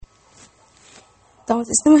Então, o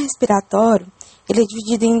sistema respiratório, ele é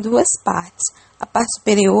dividido em duas partes. A parte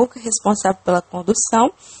superior, que é responsável pela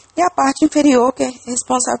condução, e a parte inferior, que é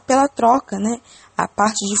responsável pela troca, né? A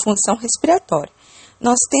parte de função respiratória.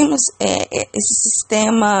 Nós temos esse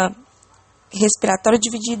sistema respiratório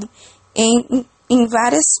dividido em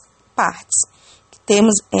várias partes.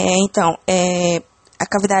 Temos, a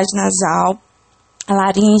cavidade nasal, a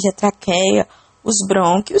laringe, a traqueia, os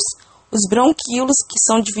brônquios, os bronquíolos, que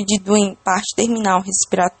são divididos em parte terminal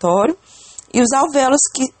respiratório, e os alvéolos,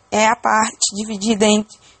 que é a parte dividida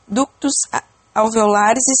entre ductos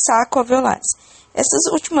alveolares e saco alveolares.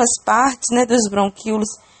 Essas últimas partes, né, dos bronquíolos,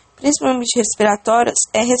 principalmente respiratórios,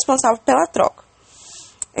 é responsável pela troca.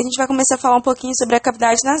 A gente vai começar a falar um pouquinho sobre a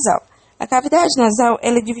cavidade nasal. A cavidade nasal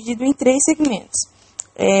ela é dividida em 3 segmentos.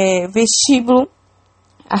 Vestíbulo,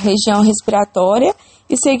 a região respiratória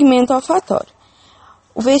e segmento olfatório.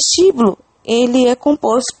 O vestíbulo ele é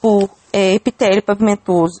composto por epitélio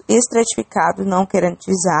pavimentoso estratificado não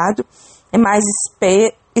queratinizado, é mais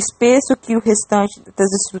espesso que o restante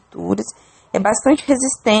das estruturas, é bastante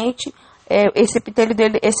resistente, esse epitélio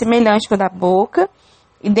dele é semelhante com o da boca,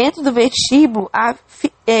 e dentro do vestíbulo há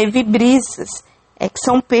vibrisas, que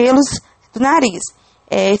são pelos do nariz.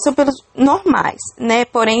 São pelos normais, né?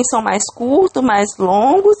 Porém são mais curtos, mais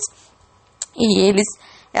longos, e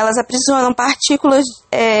elas aprisionam partículas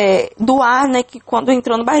do ar, né, que quando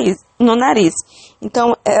entrou no nariz.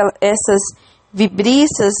 Então, essas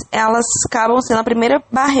vibrisas, elas acabam sendo a primeira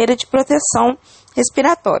barreira de proteção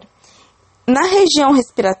respiratória. Na região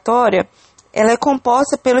respiratória, ela é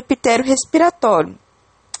composta pelo epitélio respiratório,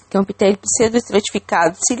 que é um epitélio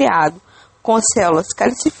pseudoestratificado, ciliado, com células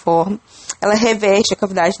caliciformes. Ela reveste a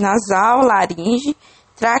cavidade nasal, laringe,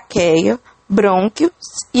 traqueia, brônquios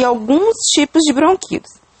e alguns tipos de bronquíolos.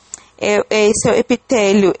 Esse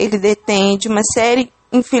epitélio ele detém de uma série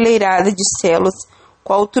enfileirada de células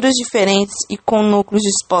com alturas diferentes e com núcleos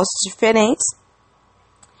dispostos diferentes.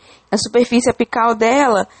 Na superfície apical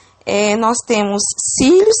dela, nós temos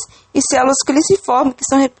cílios e células caliciformes, que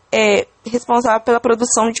são responsáveis pela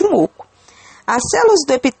produção de muco. As células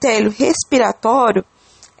do epitélio respiratório,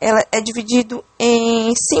 ela é dividido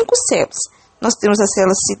em 5 células. Nós temos as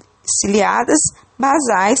células ciliadas,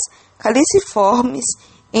 basais, caliciformes,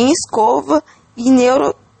 em escova e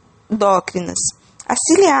neurodócrinas. As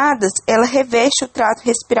ciliadas, ela reveste o trato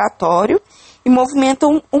respiratório e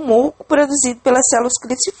movimentam o muco produzido pelas células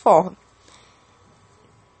caliciformes.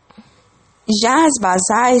 Já as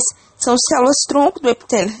basais são células tronco do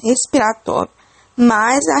epitélio respiratório,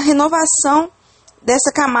 mas a renovação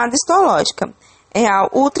dessa camada histológica.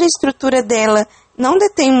 A ultraestrutura dela não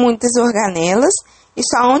detém muitas organelas e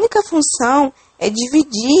sua única função é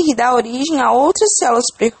dividir e dar origem a outras células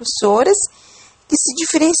precursoras que se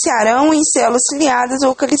diferenciarão em células ciliadas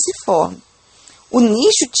ou caliciformes. O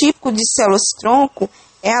nicho típico de células-tronco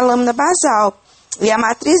é a lâmina basal, e a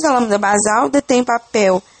matriz da lâmina basal detém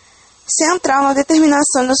papel central na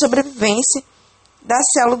determinação da sobrevivência da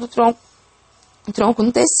célula do tronco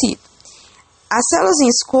no tecido. As células em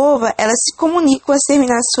escova, elas se comunicam com as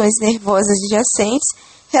terminações nervosas adjacentes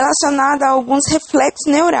relacionadas a alguns reflexos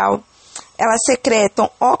neurais. Elas secretam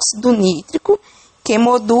óxido nítrico, que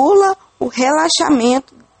modula o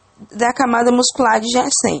relaxamento da camada muscular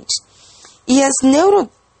adjacente. E as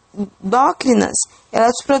neurodócrinas,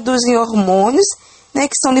 elas produzem hormônios, né,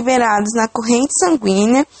 que são liberados na corrente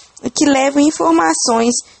sanguínea e que levam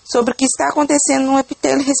informações sobre o que está acontecendo no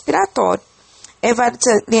epitélio respiratório. É válido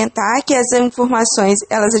salientar que as informações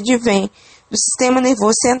elas advêm do sistema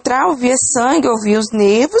nervoso central via sangue ou via os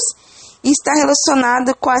nervos e está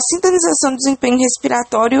relacionada com a sintonização do desempenho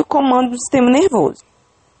respiratório e o comando do sistema nervoso.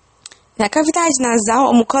 Na cavidade nasal,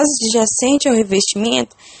 a mucosa adjacente ao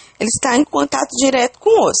revestimento ela está em contato direto com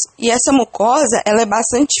o osso. E essa mucosa ela é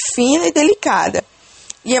bastante fina e delicada.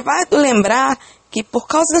 E é válido lembrar que, por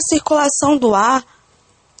causa da circulação do ar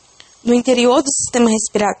no interior do sistema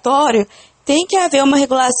respiratório, tem que haver uma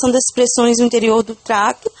regulação das pressões no interior do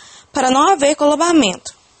trato para não haver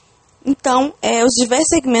colabamento. Então, os diversos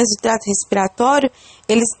segmentos do trato respiratório,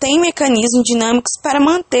 eles têm mecanismos dinâmicos para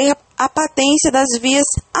manter a patência das vias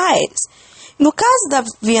aéreas. No caso da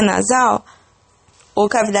via nasal, ou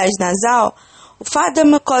cavidade nasal, o fato da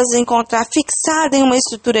mucosa se encontrar fixada em uma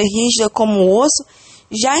estrutura rígida como o osso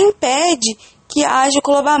já impede que haja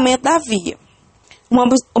colabamento da via. Uma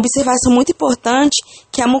observação muito importante é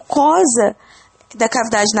que a mucosa da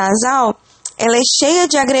cavidade nasal ela é cheia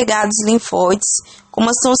de agregados linfóides, como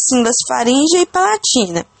são as células faríngea e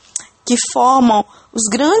palatina, que formam os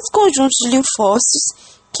grandes conjuntos de linfócitos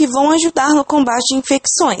que vão ajudar no combate de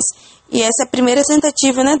infecções. E essa é a primeira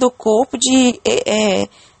tentativa, né, do corpo de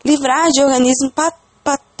livrar de organismos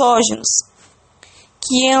patógenos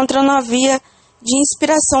que entram na via de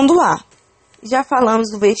inspiração do ar. Já falamos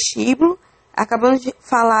do vestíbulo, acabamos de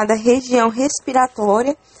falar da região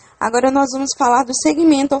respiratória, agora nós vamos falar do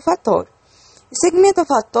segmento olfatório. O segmento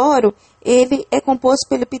olfatório, ele é composto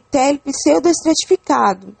pelo epitélio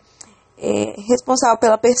pseudoestratificado, responsável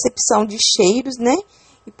pela percepção de cheiros, né?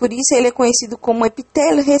 E por isso ele é conhecido como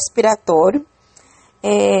epitélio respiratório.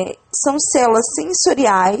 São células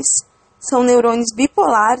sensoriais, são neurônios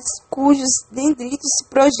bipolares, cujos dendritos se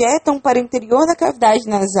projetam para o interior da cavidade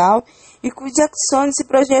nasal e cujos axônios se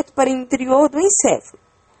projetam para o interior do encéfalo.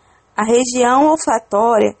 A região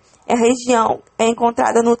olfatória é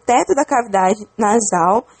encontrada no teto da cavidade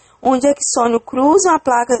nasal, onde o axônio cruza a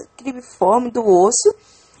placa cribiforme do osso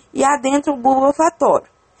e adentra o bulbo olfatório,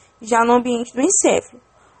 já no ambiente do encéfalo.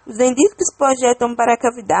 Os dendritos que se projetam para a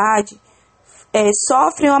cavidade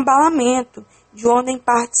sofrem um abalamento, de onde em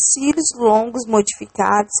parte cílios longos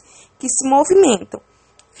modificados que se movimentam.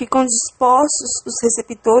 Ficam dispostos os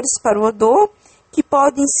receptores para o odor, que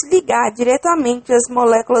podem se ligar diretamente às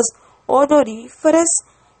moléculas odoríferas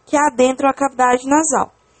que adentram a cavidade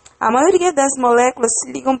nasal. A maioria das moléculas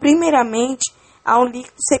se ligam primeiramente a um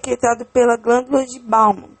líquido secretado pela glândula de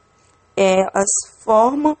Bowman. Elas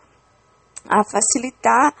formam a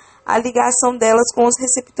facilitar a ligação delas com os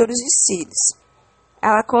receptores de cílios.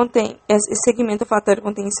 Esse segmento olfatório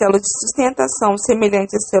contém células de sustentação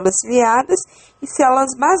semelhantes às células ciliadas e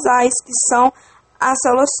células basais, que são as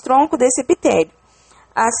células-tronco desse epitélio.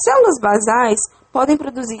 As células basais podem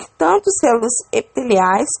produzir tanto células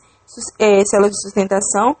epiteliais, células de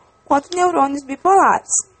sustentação, quanto neurônios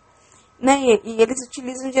bipolares. Né? E eles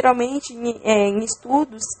utilizam geralmente em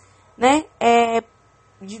estudos, né,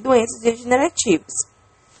 de doenças degenerativas.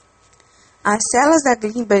 As células da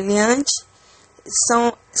glândula biliante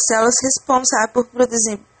são células responsáveis por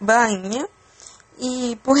produzir bainha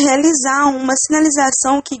e por realizar uma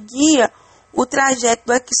sinalização que guia o trajeto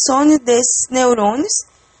do axônio desses neurônios,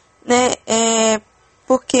 né?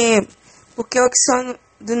 Porque o axônio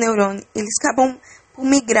do neurônio, eles acabam por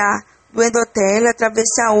migrar do endotélio,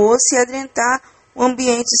 atravessar o osso e adentrar o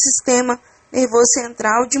ambiente do sistema nervoso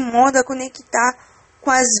central, de modo a conectar com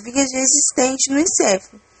as vias existentes no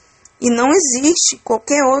encéfalo. E não existe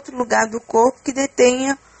qualquer outro lugar do corpo que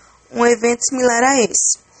detenha um evento similar a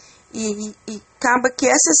esse. E acaba que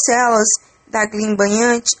essas células da glândula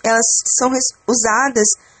banhante, elas são usadas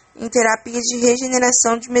em terapia de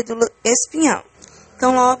regeneração de medula espinhal.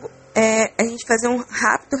 Então, logo, a gente fazer um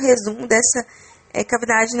rápido resumo dessa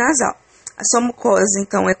cavidade nasal. A sua mucosa,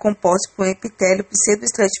 então, é composta por um epitélio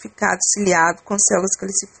pseudoestratificado ciliado com células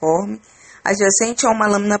caliciformes, adjacente a uma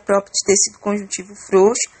lâmina própria de tecido conjuntivo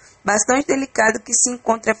frouxo, bastante delicado, que se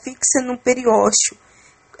encontra fixa no periósteo,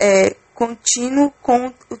 contínuo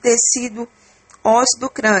com o tecido ósseo do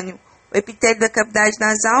crânio. O epitélio da cavidade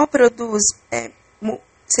nasal produz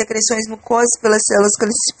secreções mucosas pelas células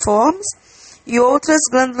caliciformes e outras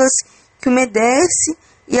glândulas que umedece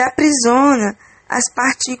e aprisiona as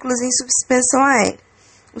partículas em suspensão aérea.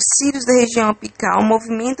 Os cílios da região apical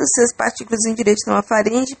movimentam essas partículas em direção à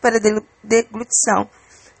faringe para deglutição,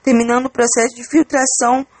 terminando o processo de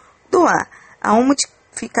filtração do ar. A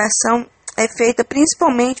umidificação é feita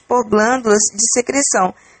principalmente por glândulas de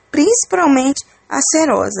secreção, principalmente a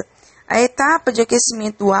serosa. A etapa de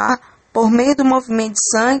aquecimento do ar, por meio do movimento de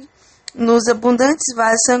sangue, nos abundantes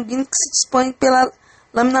vasos sanguíneos que se dispõem pela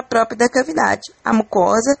lâmina própria da cavidade. A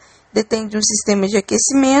mucosa detém de um sistema de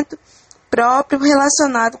aquecimento próprio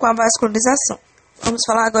relacionado com a vascularização. Vamos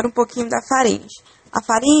falar agora um pouquinho da faringe. A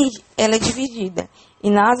faringe, ela é dividida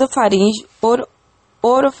em nasofaringe,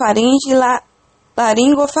 orofaringe e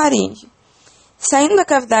laringofaringe. Saindo da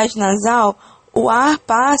cavidade nasal, o ar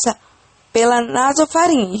passa pela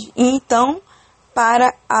nasofaringe e então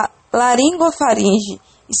para a laringofaringe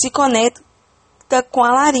e se conecta com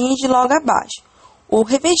a laringe logo abaixo. O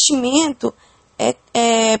revestimento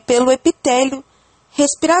é pelo epitélio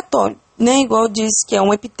respiratório, né? Igual diz que é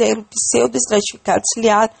um epitélio pseudoestratificado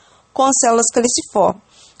ciliado com células caliciformes.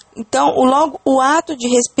 Então, o ato de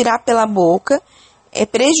respirar pela boca é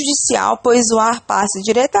prejudicial, pois o ar passa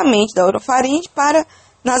diretamente da orofaringe para a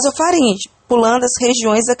nasofaringe, pulando as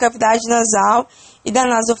regiões da cavidade nasal e da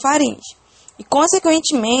nasofaringe. E,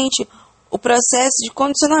 consequentemente, o processo de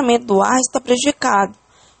condicionamento do ar está prejudicado,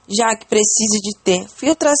 já que precisa de ter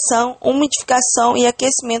filtração, umidificação e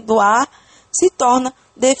aquecimento do ar se torna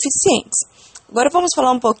deficientes. Agora vamos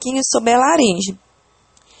falar um pouquinho sobre a laringe.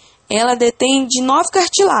 Ela detém de 9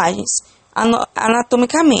 cartilagens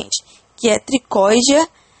anatomicamente, que é tricóidea,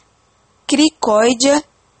 cricóidea,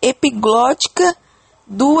 epiglótica,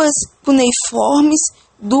 2 cuneiformes,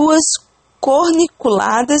 duas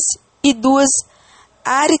corniculadas e duas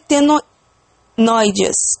aritenoides.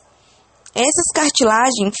 Essas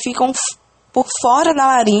cartilagens ficam por fora da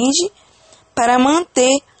laringe para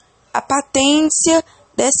manter a patência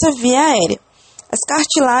dessa via aérea. As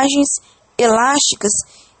cartilagens elásticas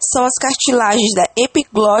são as cartilagens da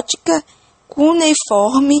epiglótica,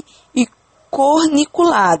 cuneiforme e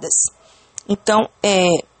corniculadas. Então,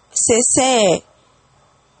 CCE,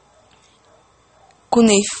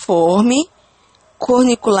 cuneiforme,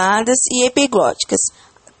 corniculadas e epiglóticas.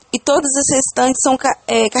 E todas as restantes são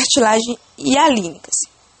cartilagens hialínicas.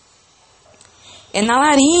 É na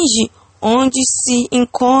laringe onde se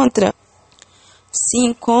encontra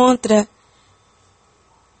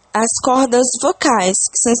as cordas vocais,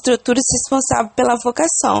 que são estruturas responsáveis pela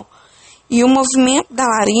vocação. E o movimento da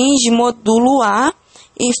laringe modula o ar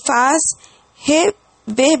e faz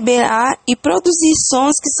reverberar e produzir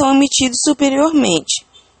sons que são emitidos superiormente.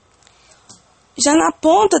 Já na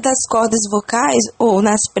ponta das cordas vocais, ou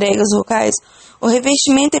nas pregas vocais, o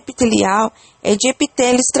revestimento epitelial é de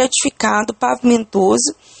epitélio estratificado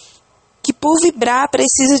pavimentoso, que por vibrar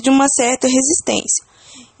precisa de uma certa resistência.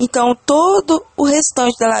 Então, todo o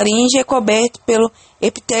restante da laringe é coberto pelo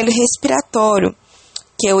epitélio respiratório,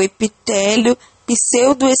 que é o epitélio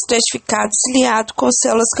pseudoestratificado ciliado com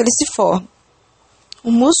células caliciformes.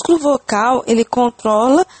 O músculo vocal, ele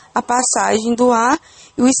controla a passagem do ar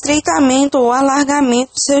e o estreitamento ou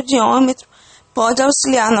alargamento do seu diâmetro pode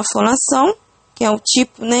auxiliar na fonação, que é o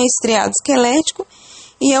tipo estriado esquelético,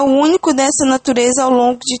 e é o único dessa natureza ao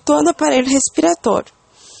longo de todo o aparelho respiratório.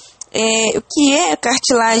 O que é a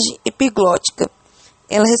cartilagem epiglótica?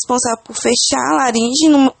 Ela é responsável por fechar a laringe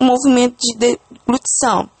no movimento de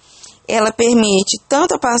deglutição. Ela permite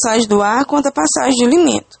tanto a passagem do ar quanto a passagem do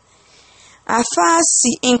alimento. A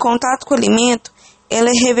face em contato com o alimento, ela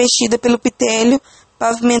é revestida pelo epitélio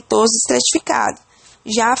pavimentoso estratificado.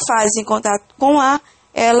 Já a fase em contato com o ar,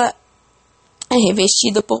 ela é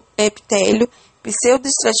revestida por epitélio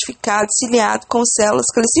pseudoestratificado ciliado com células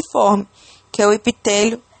caliciformes, que é o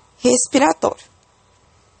epitélio respiratório.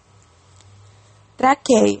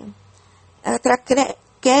 Traqueia. A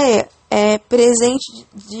traqueia é presente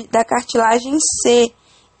da cartilagem C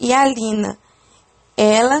hialina.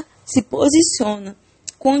 Ela se posiciona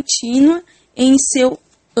contínua em seu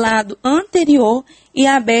lado anterior e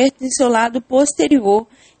aberta em seu lado posterior,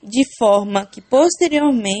 de forma que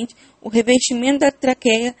posteriormente o revestimento da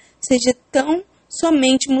traqueia seja tão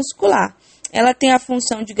somente muscular. Ela tem a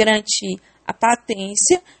função de garantir a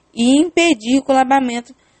patência e impedir o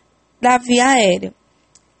colapamento da via aérea.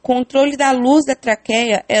 O controle da luz da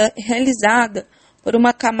traqueia é realizada por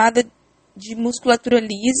uma camada de musculatura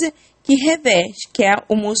lisa que reveste, que é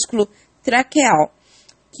o músculo traqueal,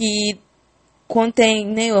 que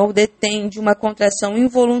contém ou detém de uma contração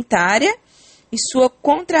involuntária, e sua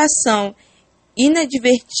contração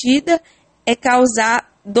inadvertida é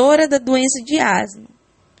causadora da doença de asma.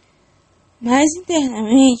 Mais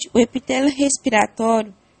internamente, o epitélio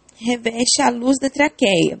respiratório reveste a luz da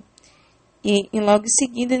traqueia. E logo em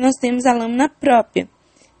seguida nós temos a lâmina própria,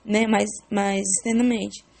 mais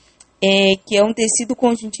externamente, que é um tecido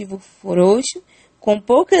conjuntivo frouxo, com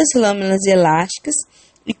poucas lâminas elásticas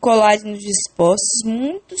e colágenos dispostos,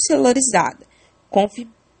 muito celularizada, com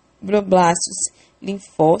fibroblastos,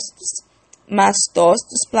 linfócitos,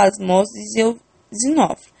 mastócitos, plasmócitos e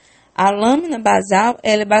eosinófilos. A lâmina basal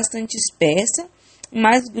ela é bastante espessa,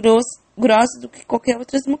 mais grossa do que qualquer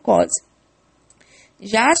outra mucosa.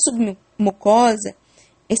 Já a submucosa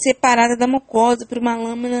é separada da mucosa por uma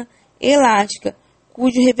lâmina elástica,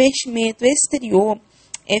 cujo revestimento exterior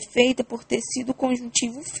é feita por tecido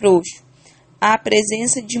conjuntivo frouxo. Há a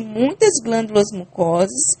presença de muitas glândulas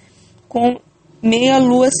mucosas com meia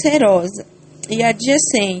lua serosa e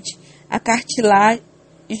adjacente a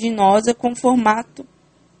cartilaginosa com formato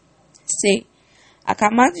C. A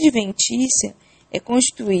camada adventícia é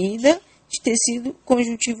constituída de tecido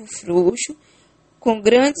conjuntivo frouxo com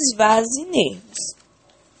grandes vasos e nervos.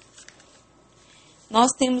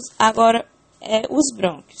 Nós temos agora os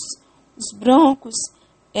brônquios. Os brônquios,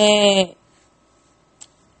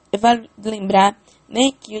 vale lembrar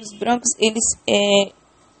que os brônquios, eles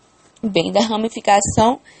vêm da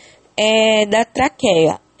ramificação da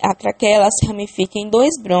traqueia. A traqueia ela se ramifica em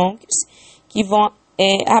dois brônquios que vão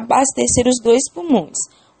abastecer os dois pulmões.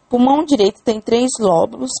 O pulmão direito tem 3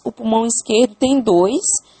 lóbulos, o pulmão esquerdo tem 2,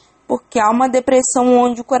 porque há uma depressão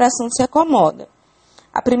onde o coração se acomoda.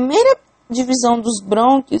 A primeira divisão dos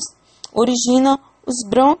brônquios origina os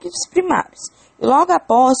brônquios primários, e logo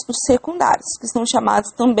após os secundários, que são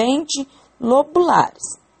chamados também de lobulares,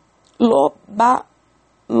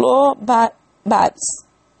 lobares.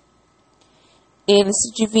 Eles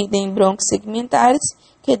se dividem em brônquios segmentares,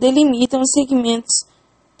 que delimitam os segmentos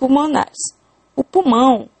pulmonares. O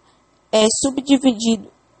pulmão é subdividido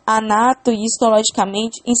anato e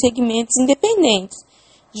histologicamente em segmentos independentes,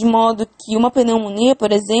 de modo que uma pneumonia,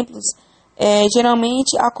 por exemplo,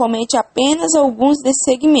 geralmente acomete apenas alguns desses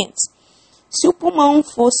segmentos. Se o pulmão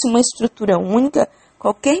fosse uma estrutura única,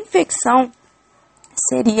 qualquer infecção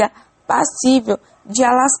seria passível de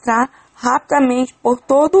alastrar rapidamente por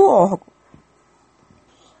todo o órgão.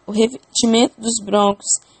 O revestimento dos brônquios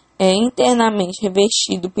é internamente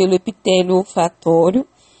revestido pelo epitélio olfatório,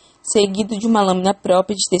 seguido de uma lâmina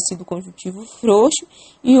própria de tecido conjuntivo frouxo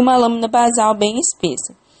e uma lâmina basal bem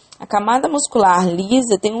espessa. A camada muscular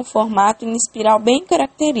lisa tem um formato em espiral bem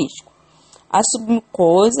característico. A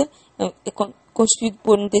submucosa é constituída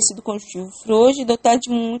por um tecido conjuntivo frouxo e dotado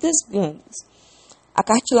de muitas glândulas. A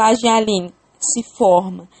cartilagem alínea se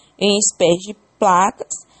forma em espécie de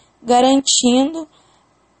placas, garantindo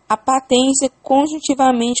a patência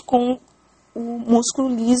conjuntivamente com o músculo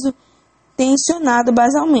liso tensionado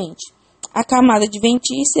basalmente. A camada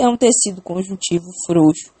adventícia é um tecido conjuntivo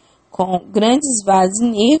frouxo com grandes vasos e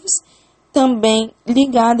nervos, também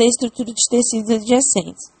ligado à estrutura de tecidos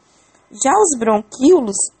adjacentes. Já os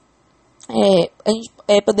bronquíolos,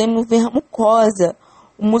 podemos ver a mucosa,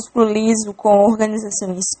 o músculo liso com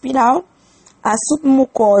organização em espiral, a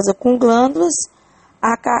submucosa com glândulas,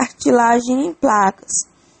 a cartilagem em placas.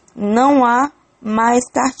 Não há mais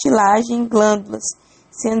cartilagem em glândulas,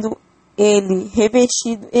 sendo ele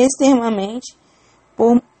revestido externamente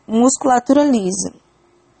por musculatura lisa.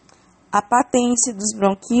 A patência dos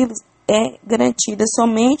bronquíolos é garantida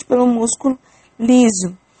somente pelo músculo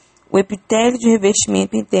liso. O epitélio de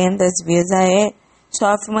revestimento interno das vias aéreas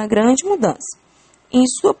sofre uma grande mudança. Em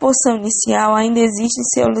sua porção inicial, ainda existem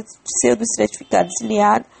células pseudoestratificadas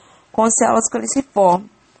ciliadas com células caliciformes,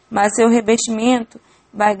 mas seu revestimento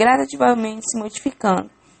vai gradativamente se modificando.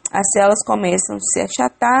 As células começam a se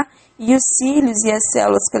achatar e os cílios e as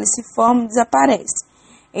células caliciformes desaparecem.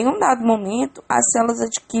 Em um dado momento, as células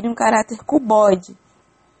adquirem um caráter cuboide,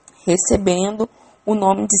 recebendo o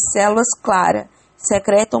nome de células claras,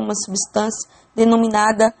 secretam uma substância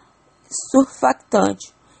denominada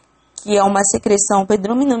surfactante, que é uma secreção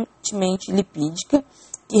predominantemente lipídica,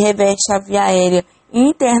 que reveste a via aérea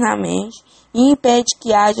internamente e impede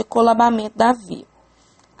que haja colabamento da via.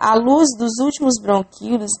 A luz dos últimos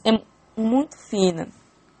bronquíolos é muito fina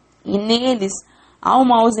e neles há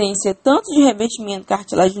uma ausência tanto de revestimento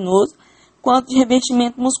cartilaginoso quanto de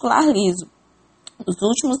revestimento muscular liso. Nos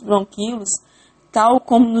últimos bronquíolos, tal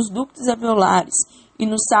como nos ductos alveolares e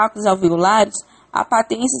nos sacos alveolares, a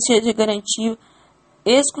patência seja garantida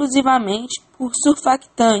exclusivamente por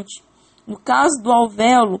surfactante. No caso do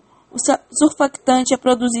alvéolo, o surfactante é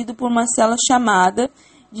produzido por uma célula chamada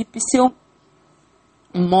de pseudócito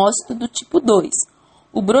do tipo 2.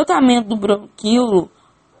 O brotamento do bronquíolo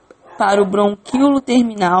para o bronquíolo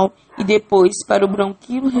terminal e depois para o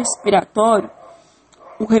bronquíolo respiratório,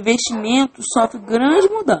 o revestimento sofre grande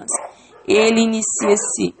mudança. Ele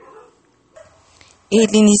inicia-se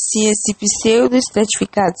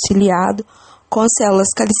pseudoestratificado ciliado com células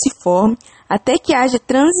caliciformes, até que haja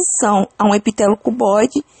transição a um epitélio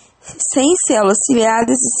cuboide, sem células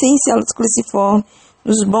ciliadas e sem células caliciformes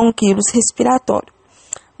nos bronquíolos respiratórios.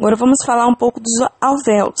 Agora vamos falar um pouco dos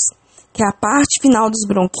alvéolos, que é a parte final dos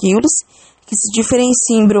bronquíolos, que se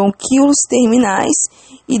diferencia em bronquíolos terminais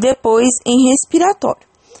e depois em respiratório.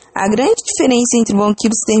 A grande diferença entre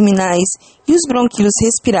bronquíolos terminais e os bronquíolos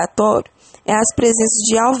respiratórios é as presenças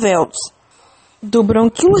de alvéolos. Do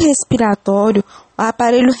bronquíolo respiratório, o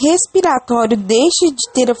aparelho respiratório deixa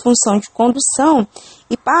de ter a função de condução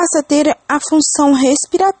e passa a ter a função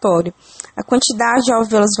respiratória. A quantidade de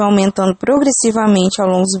alvéolos vai aumentando progressivamente ao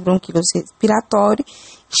longo dos bronquíolos respiratórios,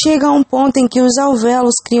 chega a um ponto em que os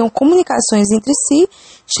alvéolos criam comunicações entre si,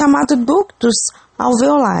 chamado ductos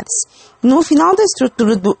alveolares. No final da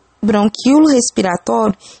estrutura do bronquíolo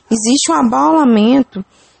respiratório, existe um abaulamento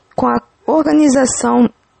com a organização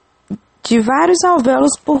de vários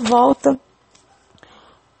alvéolos por volta,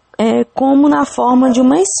 como na forma de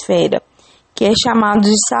uma esfera, que é chamado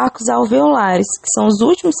de sacos alveolares, que são os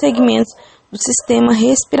últimos segmentos do sistema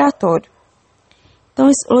respiratório. Então,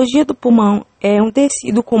 a histologia do pulmão é um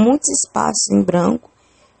tecido com muitos espaços em branco,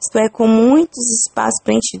 isto é, com muitos espaços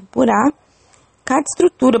preenchidos por ar. Cada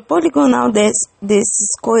estrutura poligonal desses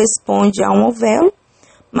corresponde a um alvéolo,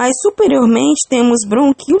 mas superiormente temos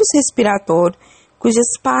bronquíolos respiratórios,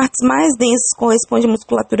 cujas partes mais densas correspondem à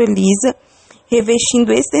musculatura lisa,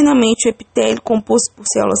 revestindo externamente o epitélio composto por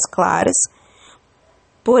células claras.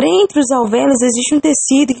 Porém, entre os alvéolos existe um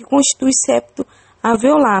tecido que constitui septo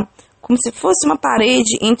alveolar, como se fosse uma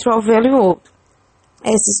parede entre o alvéolo e o outro.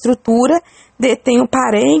 Essa estrutura detém o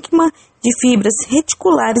parênquima de fibras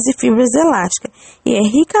reticulares e fibras elásticas e é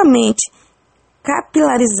ricamente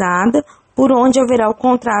capilarizada, por onde haverá o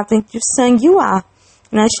contato entre o sangue e o ar,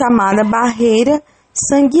 na chamada barreira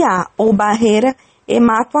sanguiar ou barreira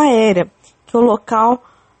hematoaérea, que é o local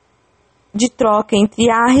de troca entre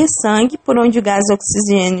ar e sangue, por onde o gás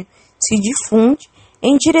oxigênio se difunde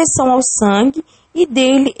em direção ao sangue e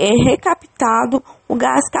dele é recaptado o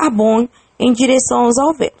gás carbônio em direção aos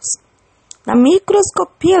alvéolos. Na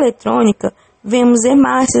microscopia eletrônica, vemos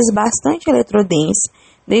hemácias bastante eletrodenses,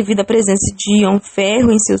 devido à presença de íon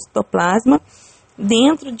ferro em seu citoplasma,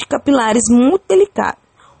 dentro de capilares muito delicados.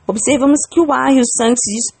 Observamos que o ar e o sangue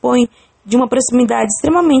se dispõem de uma proximidade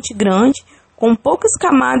extremamente grande, com poucas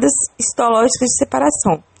camadas histológicas de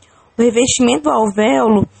separação. O revestimento do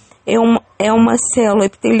alvéolo é uma célula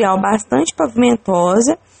epitelial bastante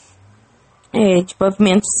pavimentosa, de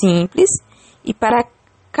pavimento simples, e para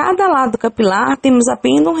cada lado capilar temos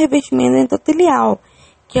apenas um revestimento endotelial,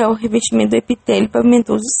 que é o revestimento do epitélio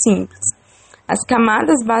pavimentoso simples. As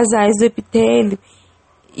camadas basais do epitélio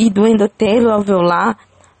e do endotélio alveolar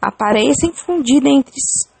aparecem fundidas entre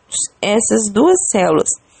essas duas células,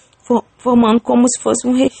 formando como se fosse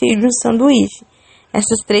um recheio de um sanduíche.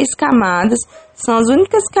 Essas três camadas são as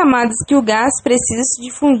únicas camadas que o gás precisa se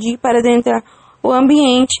difundir para adentrar o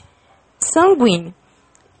ambiente sanguíneo.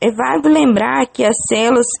 É válido lembrar que as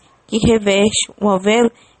células que revestem o alvéolo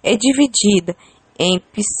é dividida em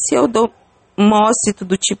pseudomócito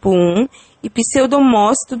do tipo 1 e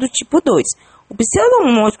pseudomócito do tipo 2. O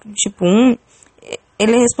pseudomócito do tipo 1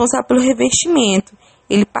 ele é responsável pelo revestimento.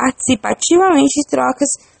 Ele participa ativamente de trocas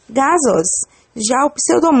gasosas. Já o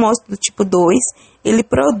pseudomócito do tipo 2, ele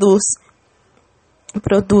produz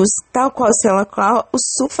tal qual célula clau, o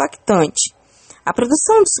surfactante. A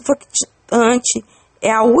produção do surfactante é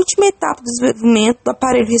a última etapa do desenvolvimento do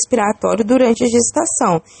aparelho respiratório durante a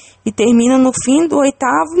gestação e termina no fim do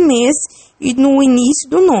 8º mês e no início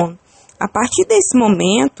do 9º. A partir desse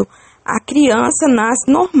momento, a criança nasce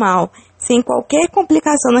normal, sem qualquer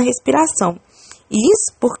complicação na respiração.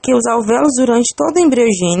 Isso porque os alvéolos durante toda a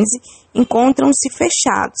embriogênese encontram-se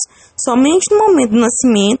fechados. Somente no momento do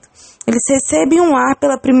nascimento, eles recebem um ar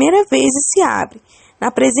pela primeira vez e se abrem.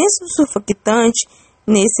 Na presença do surfactante,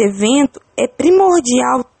 nesse evento, é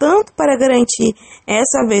primordial tanto para garantir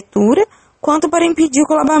essa abertura, quanto para impedir o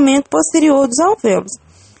colapsamento posterior dos alvéolos.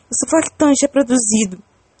 O surfactante é produzido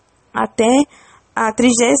até a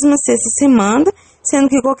 36ª semana, sendo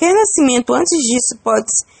que qualquer nascimento antes disso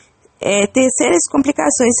pode ter sérias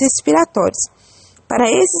complicações respiratórias. Para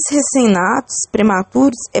esses recém-natos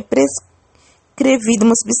prematuros, é prescrevida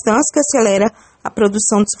uma substância que acelera a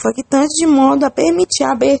produção de surfactante de modo a permitir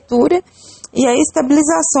a abertura e a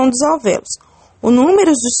estabilização dos alvéolos. O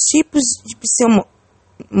número dos tipos de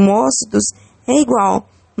pneumócitos é igual,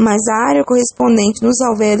 mas a área correspondente nos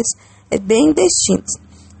alvéolos é bem distinta.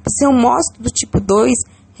 O pneumócito do tipo 2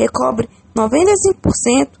 recobre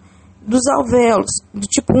 95% dos alvéolos, do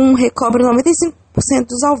tipo 1 recobre 95%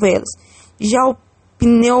 dos alvéolos. Já o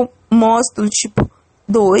pneumócito do tipo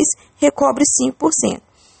 2 recobre 5%.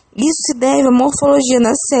 Isso se deve à morfologia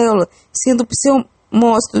da célula, sendo o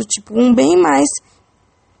pneumócito do tipo 1 bem mais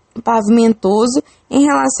pavimentoso em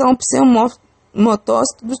relação ao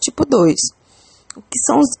pneumotócito do tipo 2. O que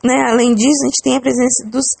são, além disso, a gente tem a presença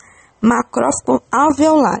dos macrófagos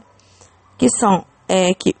alveolares, que são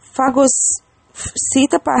que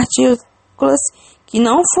fagocita partículas que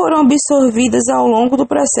não foram absorvidas ao longo do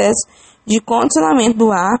processo de condicionamento do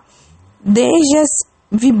ar, desde as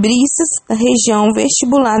vibríceas da região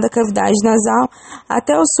vestibular da cavidade nasal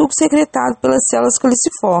até o suco secretado pelas células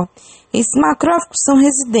caliciformes. Esses macrófagos são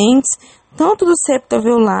residentes tanto do septo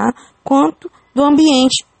alveolar quanto do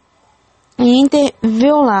ambiente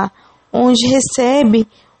interalveolar, onde recebe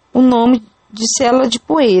o nome de célula de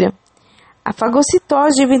poeira. A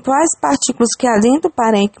fagocitose de eventuais partículas que adentram o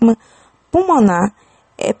parênquima pulmonar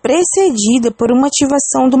é precedida por uma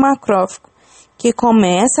ativação do macrófago, que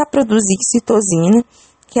começa a produzir citosina,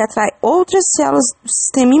 que atrai outras células do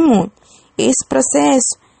sistema imune. Esse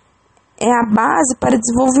processo é a base para o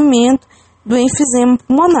desenvolvimento do enfisema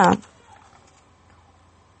pulmonar.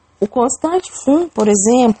 O constante fumo, por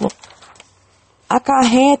exemplo,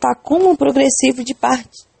 acarreta acúmulo progressivo de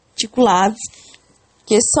particulados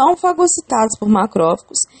que são fagocitados por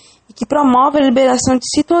macrófagos e que promove a liberação de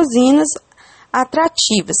citosinas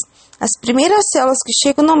atrativas. As primeiras células que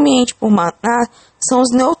chegam no ambiente pulmonar são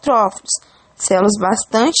os neutrófilos, células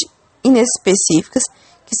bastante inespecíficas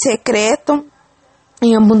que secretam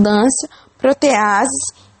em abundância proteases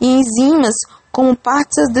e enzimas como parte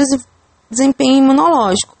do desempenho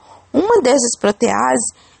imunológico. Uma dessas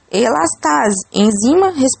proteases é a elastase, enzima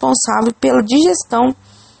responsável pela digestão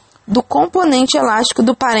do componente elástico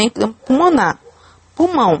do parênquima pulmonar.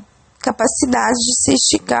 Pulmão, capacidade de se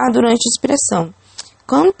esticar durante a expiração.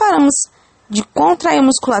 Quando paramos de contrair a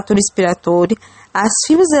musculatura respiratória, as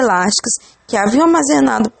fibras elásticas que haviam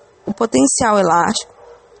armazenado o potencial elástico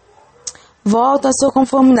voltam à sua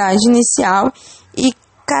conformidade inicial e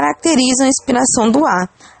caracterizam a expiração do ar.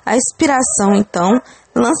 A expiração, então,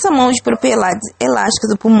 lança mão de propriedades elásticas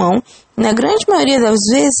do pulmão e, na grande maioria das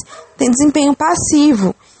vezes, tem desempenho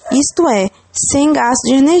passivo, isto é, sem gasto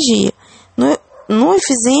de energia. No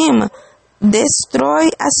enfisema, destrói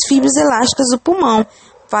as fibras elásticas do pulmão,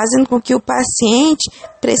 fazendo com que o paciente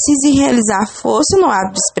precise realizar força no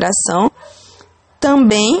ato de expiração.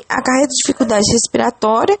 Também acarreta dificuldade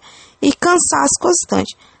respiratória e cansaço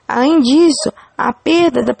constante. Além disso, a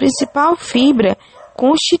perda da principal fibra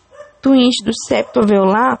constituinte do septo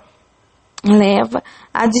alveolar leva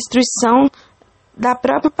à destruição da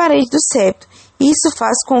própria parede do septo. Isso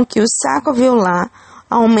faz com que o saco alveolar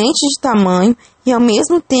aumente de tamanho e, ao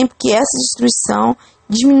mesmo tempo que essa destruição,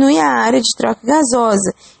 diminui a área de troca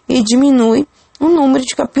gasosa e diminui o número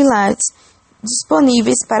de capilares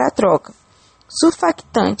disponíveis para a troca.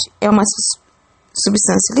 Surfactante é uma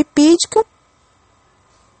substância lipídica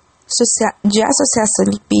de associação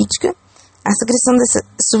lipídica. A secreção dessa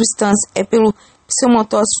substância é pelo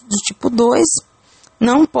pseudomotócito do tipo 2,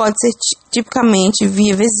 não pode ser tipicamente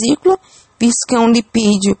via vesícula, visto que é um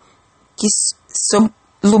lipídio que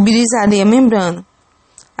solubilizaria a membrana.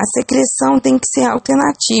 A secreção tem que ser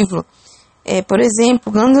alternativa. Por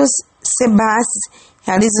exemplo, glândulas sebáceas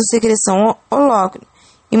realizam secreção holócrina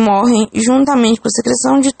e morrem juntamente com a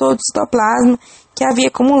secreção de todo o citoplasma que havia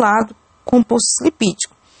acumulado compostos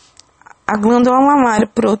lipídicos. A glândula mamária,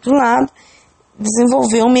 por outro lado,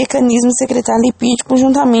 desenvolveu um mecanismo de secretar lipídico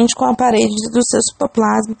juntamente com a parede do seu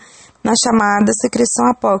citoplasma na chamada secreção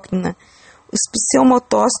apócrina. Os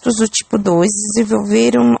pseudomotócitos do tipo 2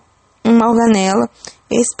 desenvolveram uma organela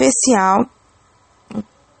especial,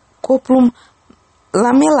 cúpulo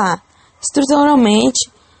lamelar. Estruturalmente,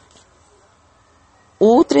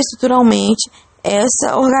 ultraestruturalmente,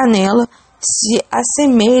 essa organela se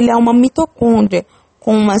assemelha a uma mitocôndria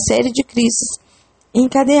com uma série de cristas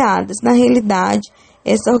encadeadas. Na realidade,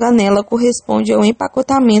 essa organela corresponde ao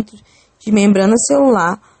empacotamento de membrana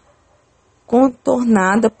celular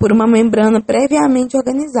contornada por uma membrana previamente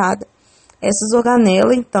organizada. Essas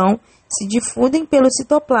organelas, então, se difundem pelo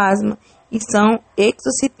citoplasma e são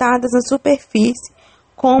exocitadas na superfície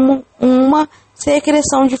como uma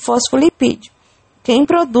secreção de fosfolipídio. Quem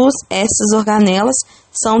produz essas organelas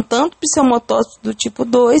são tanto pseudomotócitos do tipo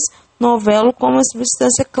 2, novelo, como a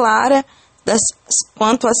substância clara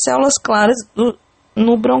quanto as células claras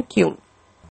no bronquíolo.